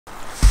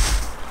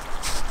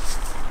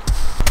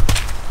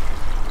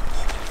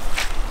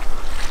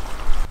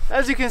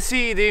As you can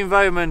see, the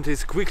environment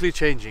is quickly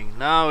changing.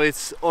 Now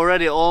it's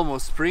already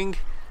almost spring.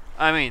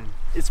 I mean,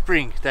 it's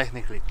spring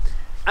technically.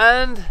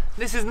 And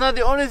this is not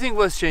the only thing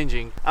what's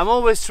changing. I'm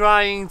always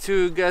trying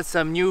to get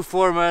some new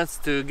formats,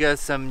 to get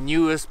some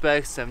new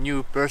aspects, some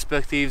new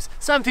perspectives,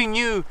 something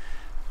new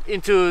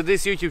into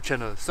this YouTube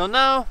channel. So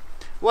now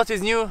what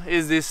is new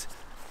is this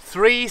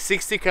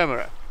 360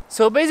 camera.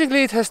 So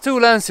basically it has two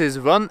lenses,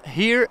 one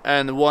here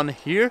and one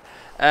here,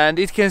 and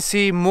it can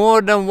see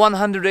more than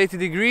 180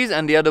 degrees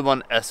and the other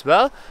one as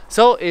well.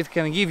 So it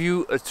can give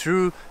you a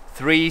true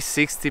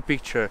 360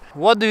 picture.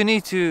 What do you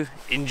need to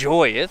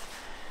enjoy it?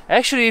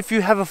 Actually, if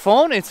you have a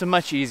phone, it's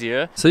much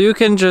easier. So you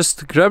can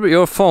just grab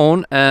your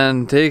phone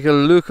and take a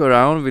look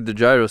around with the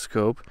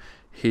gyroscope.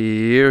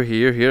 Here,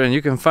 and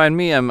you can find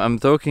me. I'm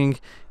talking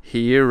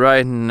here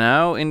right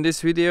now in this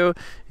video.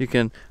 You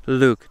can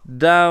look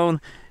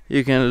down,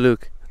 you can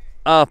look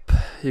up,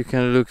 you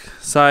can look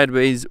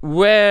sideways,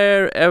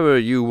 wherever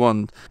you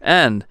want.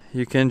 And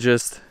you can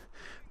just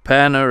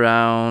pan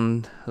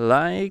around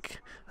like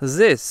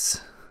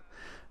this.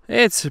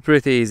 It's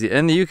pretty easy,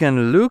 and you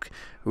can look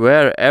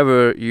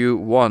wherever you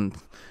want.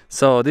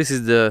 So this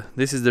is the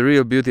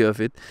real beauty of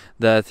it,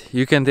 that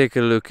you can take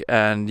a look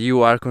and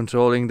you are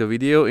controlling the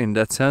video in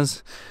that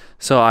sense.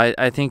 So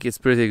I think it's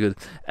pretty good.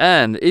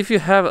 And if you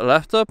have a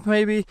laptop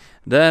maybe,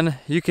 then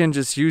you can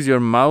just use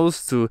your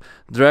mouse to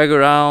drag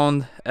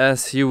around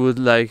as you would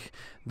like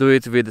do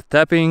it with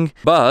tapping.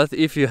 But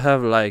if you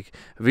have like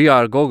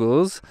VR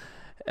goggles,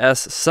 as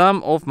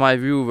some of my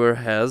viewer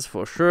has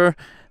for sure,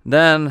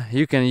 then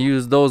you can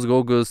use those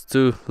goggles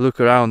to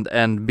look around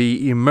and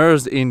be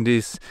immersed in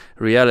this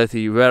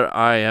reality where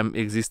I am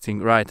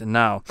existing right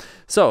now.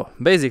 So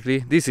basically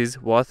this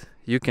is what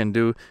you can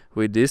do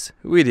with this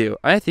video.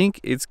 I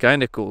think it's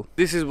kind of cool.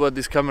 This is what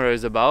this camera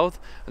is about.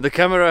 The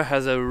camera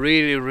has a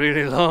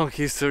really long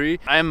history.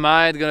 I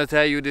might gonna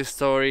tell you this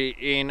story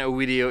in a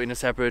video, in a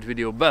separate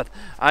video, but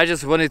I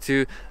just wanted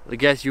to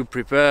get you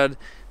prepared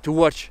to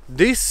watch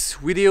this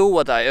video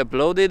what I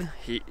uploaded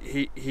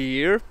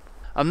here.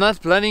 I'm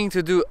not planning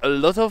to do a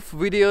lot of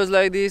videos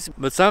like this,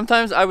 but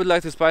sometimes I would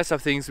like to spice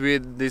up things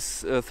with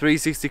this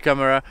 360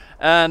 camera,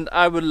 and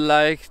I would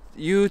like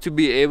you to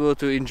be able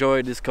to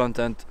enjoy this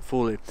content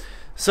fully.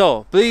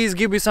 So please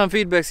give me some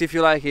feedbacks if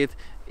you like it.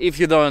 If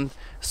you don't,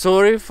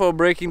 sorry for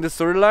breaking the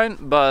storyline,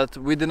 but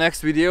with the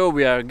next video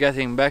we are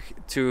getting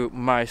back to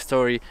my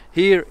story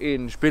here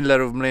in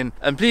Spindlerov Mlin.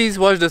 And please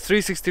watch the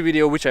 360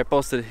 video which I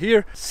posted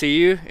here. See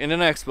you in the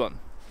next one.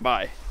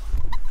 Bye.